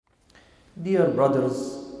Dear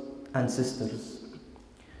brothers and sisters,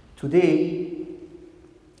 today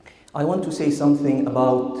I want to say something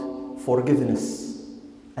about forgiveness,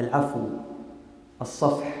 al-afu,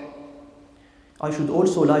 al-safh. I should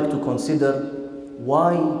also like to consider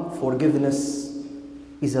why forgiveness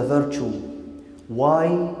is a virtue, why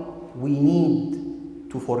we need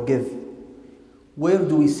to forgive. Where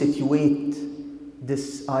do we situate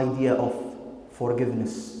this idea of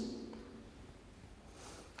forgiveness?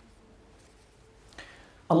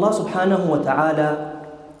 Allah subhanahu wa ta'ala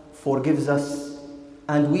forgives us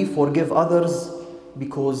and we forgive others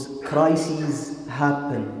because crises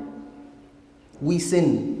happen. We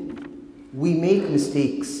sin, we make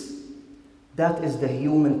mistakes. That is the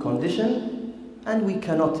human condition and we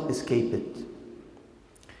cannot escape it.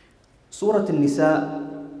 Surah An-Nisa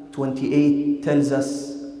 28 tells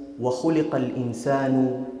us وَخُلِقَ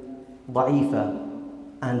الْإِنسَانُ ضَعِيفًا,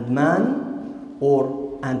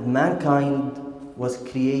 and mankind was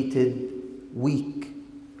created weak.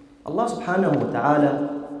 Allah subhanahu wa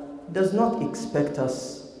ta'ala does not expect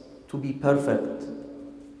us to be perfect.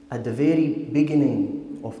 At the very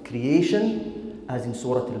beginning of creation, as in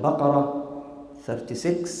Surah Al-Baqarah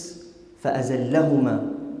 36,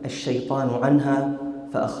 فَأَزَلَّهُمَا الشَّيْطَانُ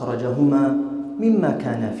عَنْهَا فَأَخْرَجَهُمَا مِمَّا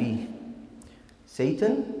كَانَ فِيهِ.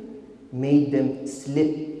 Satan made them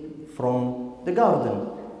slip from the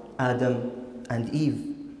garden, Adam and Eve.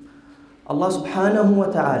 Allah subhanahu wa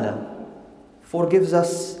ta'ala forgives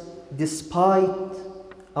us despite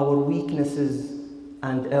our weaknesses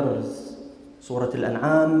and errors. Surah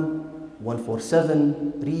Al-An'am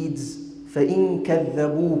 147 reads, فَإِن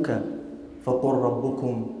كَذَّبُوكَ فَقُلْ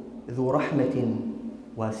رَبُّكُمْ ذُو رَحْمَةٍ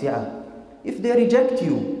وَاسِعَةٍ. If they reject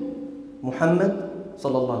you, Muhammad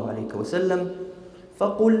sallallahu alayhi wa sallam,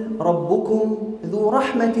 فَقُلْ رَبُّكُمْ ذُو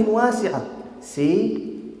رَحْمَةٍ وَاسِعَةٍ. Say,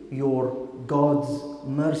 your God's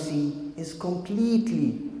mercy is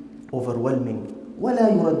completely overwhelming. وَلَا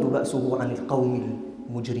يُرَدُّ بَأْسُهُ عَنِ الْقَوْمِ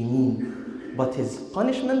الْمُجْرِمِينَ. But his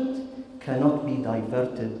punishment cannot be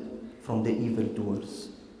diverted from the evildoers.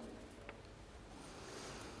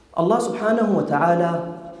 Allah subhanahu wa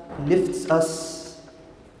ta'ala lifts us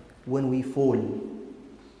when we fall.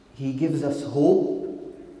 He gives us hope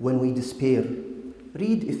when we despair.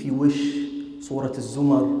 Read, if you wish, Surah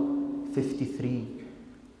Al-Zumar 53.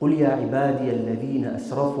 قُلْ يَا عِبَادِيَ الَّذِينَ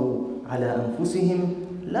أَسْرَفُوا عَلَىٰ أَنفُسِهِمْ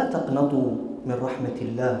لَا تَقْنَطُوا مِنْ رَحْمَةِ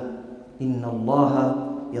اللَّهِ إِنَّ اللَّهَ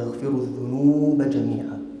يَغْفِرُ الذُّنُوبَ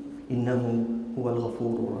جَمِيعًا إِنَّهُ هُوَ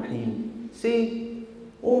الْغَفُورُ الرَّحِيمُ. Say,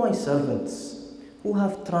 O my servants who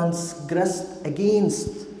have transgressed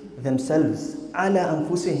against themselves, عَلَىٰ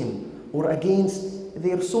أَنفُسِهِمْ, or against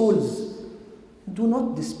their souls, do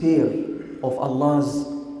not despair of Allah's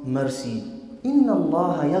mercy. إِنَّ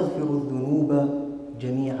اللَّهَ يَغْفِرُ الذُّنُوبَ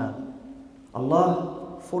جميعا.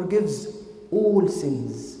 Allah forgives all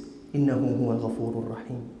sins. إنه هو الغفور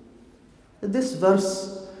الرحيم. This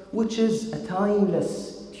verse, which is a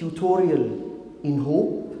timeless tutorial in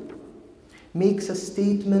hope, makes a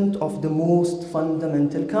statement of the most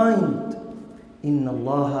fundamental kind. إن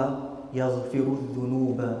الله يغفر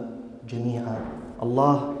الذنوب جميعا.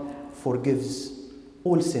 Allah forgives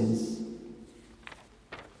all sins.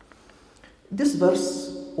 This verse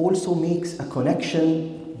also makes a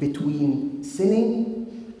connection between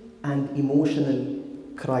sinning and emotional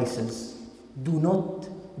crisis. Do not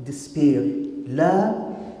despair.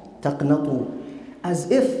 لا تقنطوا. As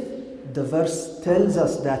if the verse tells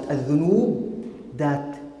us that الذنوب,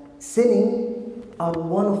 that sinning, are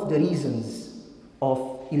one of the reasons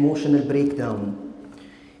of emotional breakdown.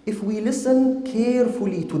 If we listen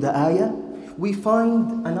carefully to the ayah, we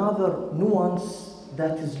find another nuance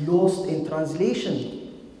that is lost in translation.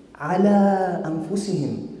 على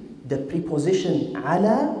أنفسهم. The preposition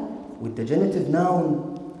على with the genitive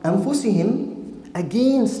noun أنفسهم,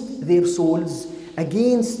 against their souls,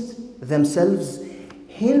 against themselves,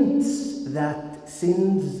 hints that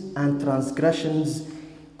sins and transgressions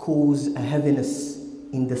cause a heaviness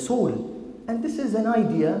in the soul. And this is an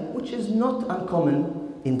idea which is not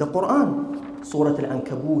uncommon in the Quran. Surah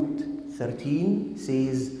Al-Ankabut 13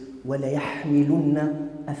 says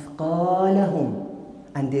وَلَيَحْمِلُنَّ أَثْقَالَهُمْ,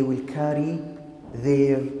 and they will carry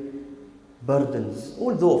their burdens.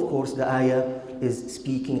 Although, of course, the ayah is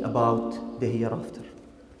speaking about the hereafter.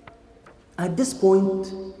 At this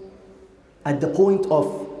point, at the point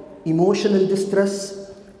of emotional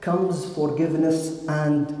distress, comes forgiveness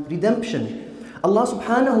and redemption. Allah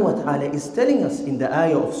subhanahu wa ta'ala is telling us in the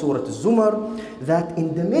ayah of Surah Al-Zumar that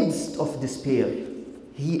in the midst of despair,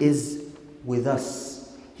 He is with us.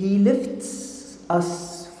 He lifts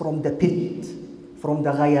us from the pit, from the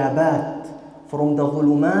ghayabat, from the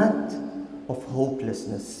dhulumat of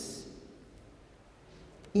hopelessness.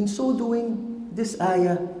 In so doing, this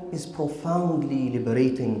ayah is profoundly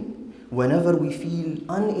liberating. Whenever we feel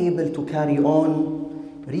unable to carry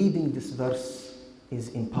on, reading this verse is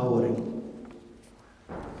empowering.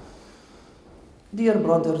 Dear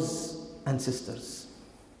brothers and sisters,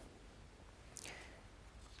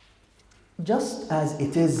 just as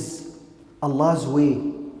it is Allah's way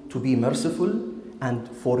to be merciful and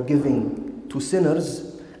forgiving to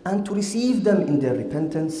sinners and to receive them in their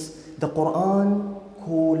repentance, the Quran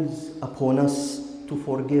calls upon us to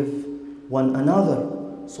forgive one another.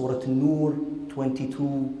 Surah An-Nur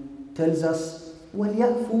 22 tells us,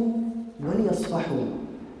 وَلْيَعْفُوا وَلْيَصْفَحُوا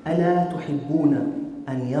أَلَا تُحِبُّونَ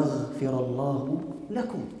أَنْ يَغْفِرَ اللَّهُ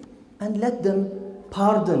لَكُمْ. And let them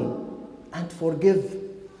pardon and forgive.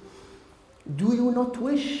 Do you not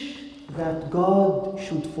wish that God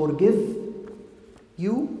should forgive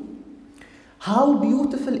you? How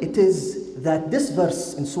beautiful it is that this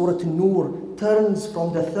verse in Surah An-Nur turns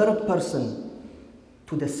from the third person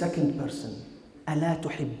to the second person. أَلَا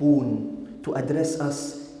تُحِبُّونَ, to address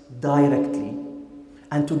us directly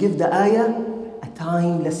and to give the ayah a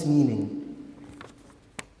timeless meaning.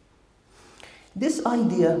 This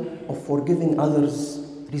idea of forgiving others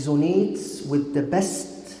resonates with the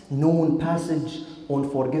best known passage on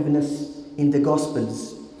forgiveness in the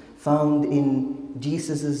Gospels, found in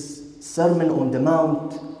Jesus' Sermon on the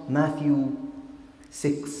Mount, Matthew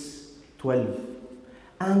 6:12.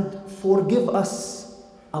 And forgive us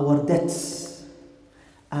our debts,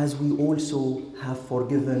 as we also have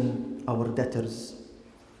forgiven our debtors.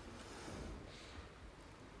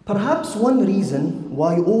 Perhaps one reason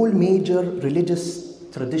why all major religious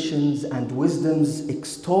traditions and wisdoms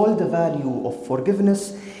extol the value of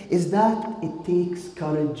forgiveness is that it takes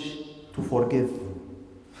courage to forgive.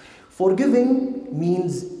 Forgiving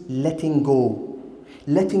means letting go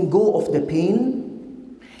of the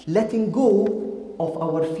pain, letting go of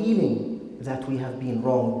our feeling that we have been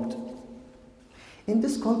wronged. In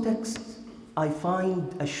this context, I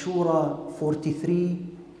find Ashura 43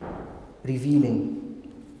 revealing.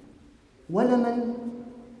 وَلَمَنْ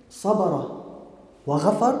صَبَرَ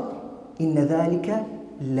وَغَفَرَ إِنَّ ذَلِكَ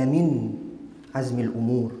لَمِنْ عَزْمِ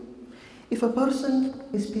الْأُمُورِ. If a person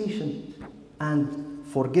is patient and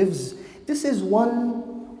forgives, this is one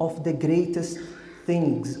of the greatest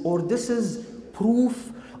things, or this is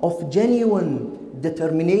proof of genuine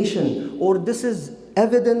determination, or this is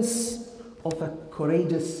evidence of a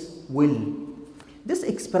courageous will. This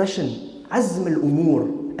expression, عزم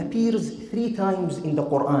الأمور, appears 3 times in the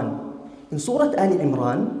Quran. In Surah Al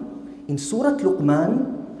Imran, in Surah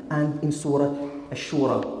Luqman, and in Surah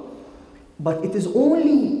Ash-Shura. But it is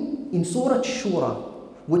only in Surah Ash-Shura,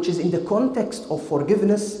 which is in the context of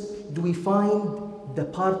forgiveness, do we find the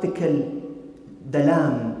particle, the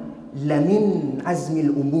lam, lamin azmi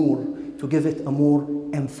al-umur, to give it a more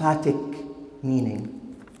emphatic meaning.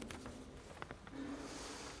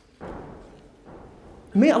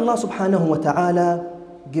 May Allah subhanahu wa ta'ala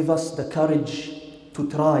give us the courage to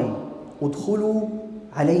try.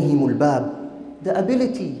 udkhulu alayhim al-bab, the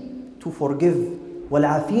ability to forgive.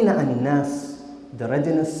 والعافين عن الناس, the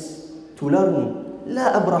readiness to learn.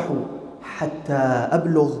 لا أبرح حتى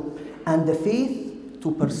أبلغ, and the faith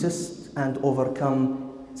to persist and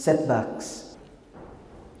overcome setbacks.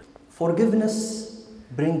 Forgiveness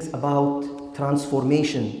brings about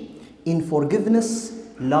transformation. In forgiveness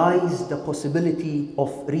lies the possibility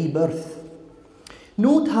of rebirth.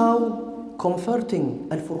 Note how comforting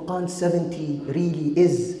Al-Furqan 70 really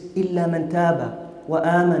is. إلا من تاب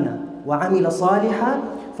وآمن وعمل صالحا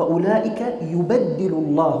فأولئك يبدل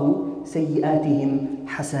الله سيئاتهم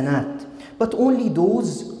حسنات. But only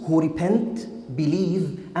those who repent,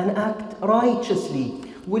 believe, and act righteously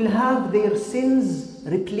will have their sins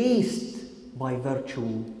replaced by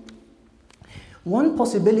virtue. One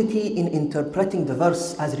possibility in interpreting the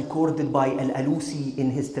verse as recorded by Al-Alusi in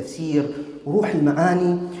his tafsir, Ruh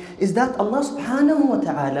al-Ma'ani, is that Allah subhanahu wa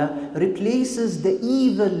ta'ala replaces the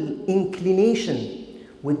evil inclination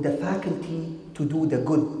with the faculty to do the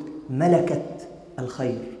good, malakat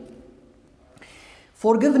al-khayr.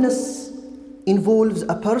 Forgiveness involves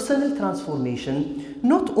a personal transformation,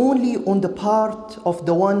 not only on the part of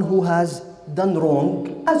the one who has done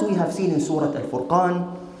wrong, as we have seen in Surah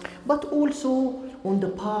Al-Furqan, but also on the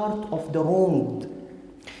part of the wronged,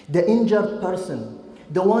 the injured person,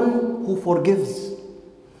 the one who forgives.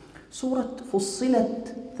 Surah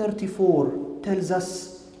Fussilat 34 tells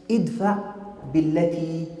us, idfa'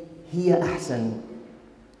 billati hiya ahsan.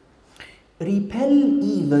 Repel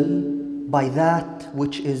evil by that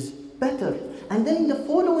which is better. And then in the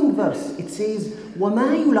following verse it says,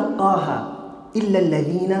 وَمَا يُلَقَّاهَا إِلَّا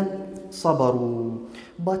الَّذِينَ صَبَرُوا.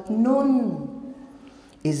 But none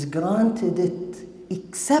is granted it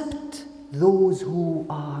except those who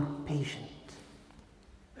are patient.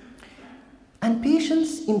 And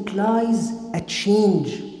patience implies a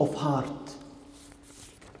change of heart.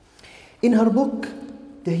 In her book,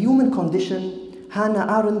 The Human Condition, Hannah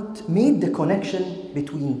Arendt made the connection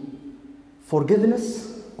between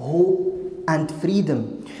forgiveness, hope, and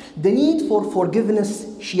freedom. The need for forgiveness,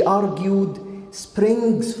 she argued,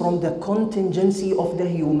 springs from the contingency of the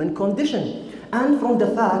human condition and from the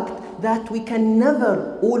fact that we can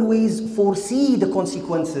never always foresee the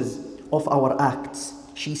consequences of our acts.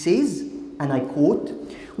 She says, and I quote,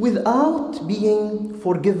 "Without being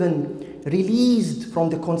forgiven, released from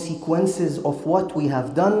the consequences of what we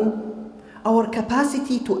have done, our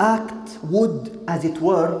capacity to act would, as it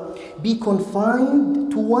were, be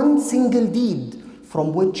confined to one single deed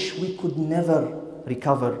from which we could never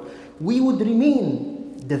recover. We would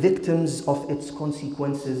remain the victims of its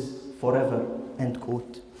consequences forever." End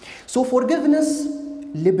quote. So forgiveness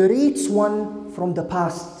liberates one from the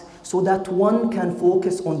past so that one can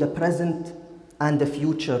focus on the present and the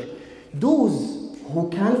future. Those who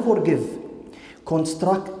can forgive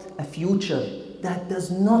construct a future that does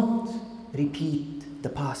not repeat the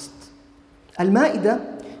past.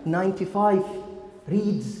 Al-Ma'idah 95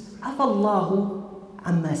 reads, "عَفَى اللَّهُ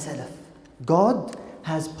عَمَّا سَلَفَ." God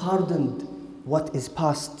has pardoned what is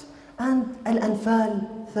past. And Al-Anfal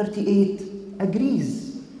 38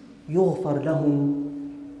 agrees, يُغْفَرْ لَهُمْ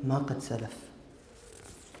مَا قَدْ سَلَفَ.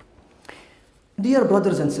 Dear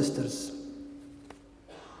brothers and sisters,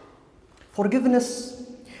 forgiveness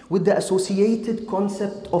with the associated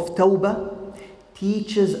concept of tawbah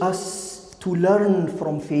teaches us to learn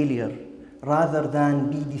from failure rather than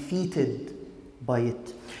be defeated by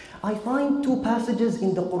it. I find two passages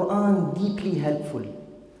in the Quran deeply helpful.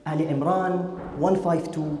 Ali Imran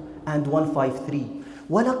 152 and 153.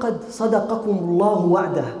 وَلَقَدْ صَدَقَكُمُ اللَّهُ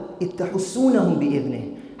وَعْدَهُ إِذْ تَحُسُّونَهُم بِإِذْنِهِ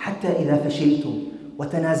حَتَّى إِذَا فَشِلْتُمْ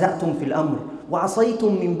وَتَنَازَعْتُمْ فِي الْأَمْرِ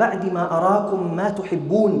وَعَصَيْتُمْ مِنْ بَعْدِ مَا أَرَاكُمْ مَا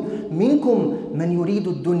تُحِبُّونَ مِنْكُمْ مَنْ يُرِيدُ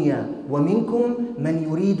الدُّنْيَا وَمِنْكُمْ مَنْ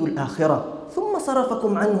يُرِيدُ الْآخِرَةَ ثُمَّ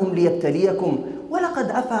صَرَفَكُمْ عَنْهُمْ لِيَبْتَلِيَكُمْ وَلَقَدْ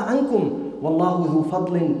عَفَا عَنْكُمْ وَاللَّهُ ذُو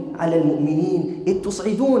فَضْلٍ عَلَى الْمُؤْمِنِينَ إِذْ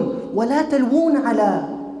تُصْعِدُونَ وَلَا تَلْوُونَ عَلَى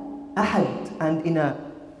أحد. And in a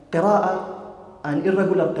قراءة, an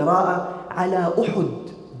irregular قراءة, على أحد,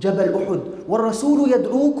 جبل أحد, والرسول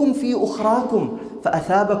يدعوكم في أخراكم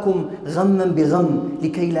فأثابكم غما بغم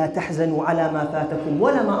لكي لا تحزنوا على ما فاتكم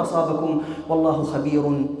ولا ما أصابكم والله خبير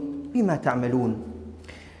بما تعملون.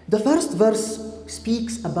 The first verse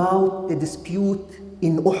speaks about the dispute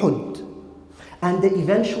in Uhud and the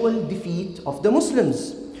eventual defeat of the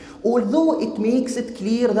Muslims. Although it makes it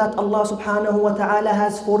clear that Allah subhanahu wa ta'ala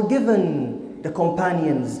has forgiven the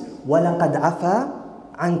companions, وَلَقَدْ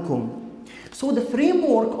عَفَا عَنْكُمْ. So the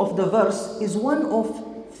framework of the verse is one of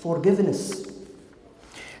forgiveness.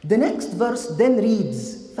 The next verse then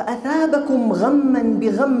reads, فَأَثَابَكُمْ غَمًّا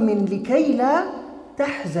بِغَمٍّ لِكَيْ لَا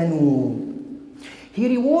تَحْزَنُوا. He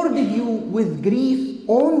rewarded you with grief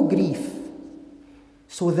on grief,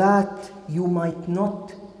 so that you might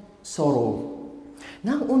not sorrow.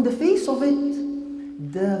 Now, on the face of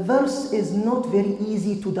it, the verse is not very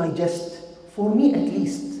easy to digest, for me at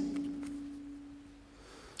least.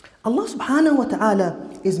 Allah subhanahu wa ta'ala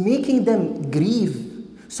is making them grieve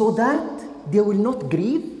so that they will not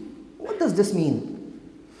grieve. What does this mean?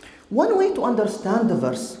 One way to understand the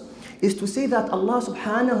verse is to say that Allah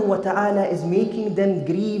subhanahu wa ta'ala is making them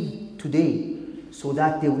grieve today so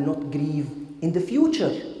that they will not grieve in the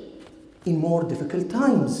future, in more difficult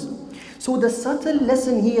times. So the subtle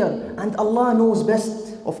lesson here, and Allah knows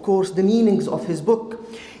best, of course, the meanings of His book,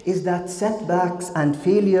 is that setbacks and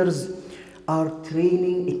failures are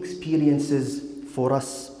training experiences for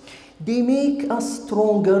us. They make us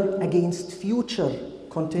stronger against future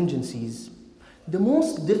contingencies. The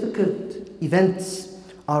most difficult events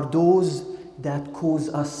are those that cause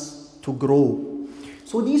us to grow.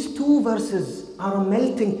 So these two verses are a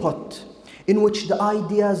melting pot in which the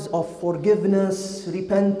ideas of forgiveness,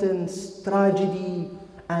 repentance, tragedy,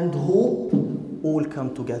 and hope all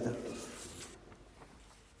come together.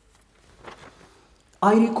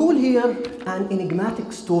 I recall here an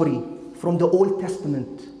enigmatic story from the Old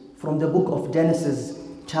Testament, from the book of Genesis,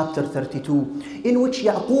 chapter 32, in which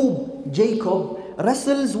Jacob,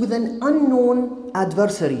 wrestles with an unknown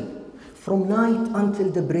adversary from night until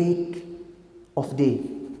the break of day.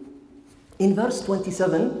 In verse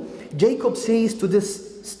 27, Jacob says to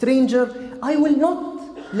this stranger, "I will not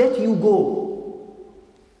let you go.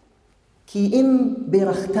 Ki im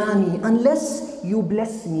berachtani, unless you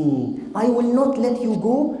bless me. I will not let you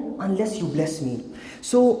go unless you bless me."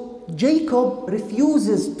 So Jacob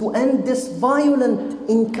refuses to end this violent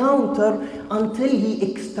encounter until he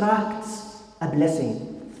extracts a blessing.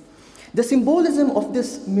 The symbolism of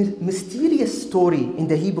this mysterious story in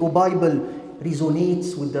the Hebrew Bible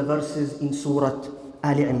resonates with the verses in Surah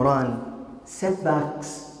Al Imran.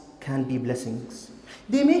 Setbacks can be blessings.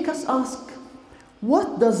 They make us ask,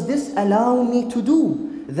 what does this allow me to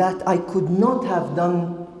do that I could not have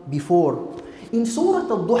done before? In Surah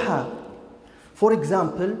Al-Duha, for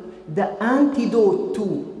example, the antidote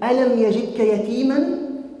to أَلَمْ يَجِدْكَ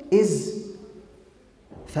يَتِيمًا is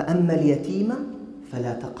فَأَمَّا الْيَتِيمَ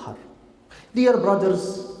فَلَا تَقْهَرْ. Dear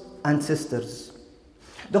brothers and sisters,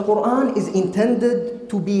 the Quran is intended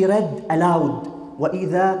to be read aloud,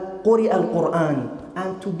 وَإِذَا قُرِئَ الْقُرْآنِ,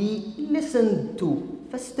 and to be listened to.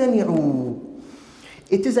 فَاسْتَمِعُوا.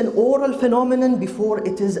 It is an oral phenomenon before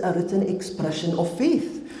it is a written expression of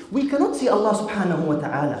faith. We cannot see Allah subhanahu wa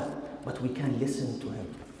ta'ala, but we can listen to Him.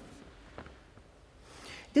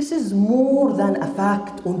 This is more than a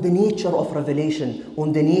fact on the nature of revelation,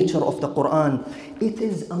 on the nature of the Quran. It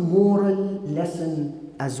is a moral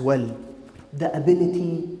lesson as well. The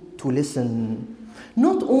ability to listen.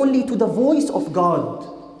 Not only to the voice of God,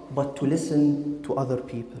 but to listen to other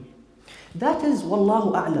people. That is,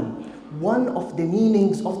 wallahu a'lam, one of the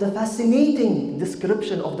meanings of the fascinating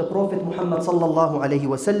description of the Prophet Muhammad sallallahu alayhi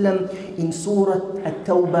wa sallam in Surah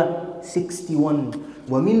At-Tawbah 61.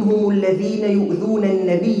 وَمِنْهُمُ الَّذِينَ يُؤْذُونَ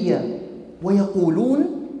النَّبِيَّ وَيَقُولُونَ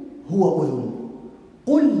هُوَ أُذُنٌ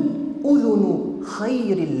قُلْ أُذُنُ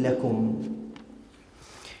خَيْرٍ لَكُمْ.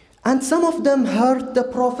 And some of them hurt the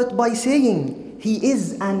Prophet by saying, he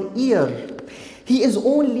is an ear. He is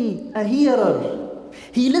only a hearer.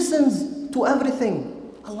 He listens to everything.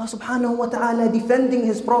 Allah subhanahu wa ta'ala, defending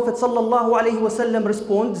His Prophet sallallahu alayhi wa sallam,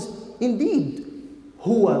 responds, indeed,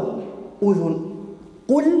 huwa udhun,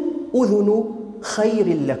 qul udhunu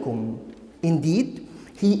khayrin lakum. Indeed,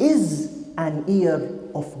 he is an ear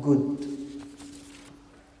of good.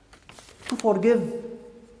 To forgive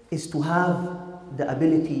is to have the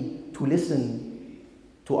ability to listen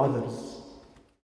to others.